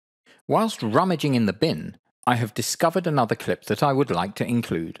Whilst rummaging in the bin, I have discovered another clip that I would like to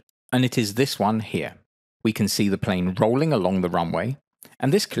include, and it is this one here. We can see the plane rolling along the runway,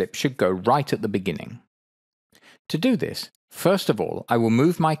 and this clip should go right at the beginning. To do this, first of all, I will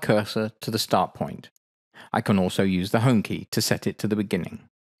move my cursor to the start point. I can also use the home key to set it to the beginning.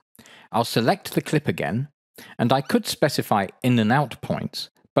 I'll select the clip again, and I could specify in and out points,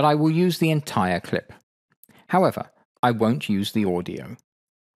 but I will use the entire clip. However, I won't use the audio.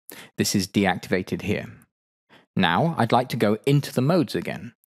 This is deactivated here. Now I'd like to go into the modes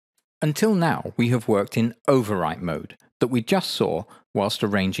again. Until now we have worked in overwrite mode that we just saw whilst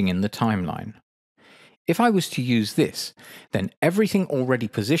arranging in the timeline. If I was to use this, then everything already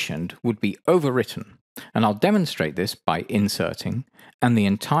positioned would be overwritten, and I'll demonstrate this by inserting, and the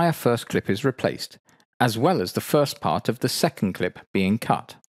entire first clip is replaced, as well as the first part of the second clip being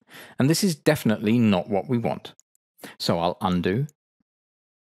cut. And this is definitely not what we want. So I'll undo,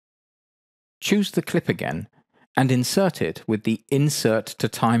 choose the clip again, and insert it with the Insert to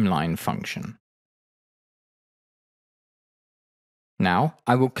Timeline function. Now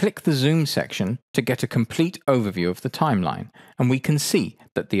I will click the zoom section to get a complete overview of the timeline, and we can see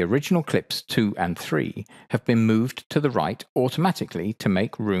that the original clips 2 and 3 have been moved to the right automatically to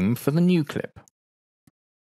make room for the new clip.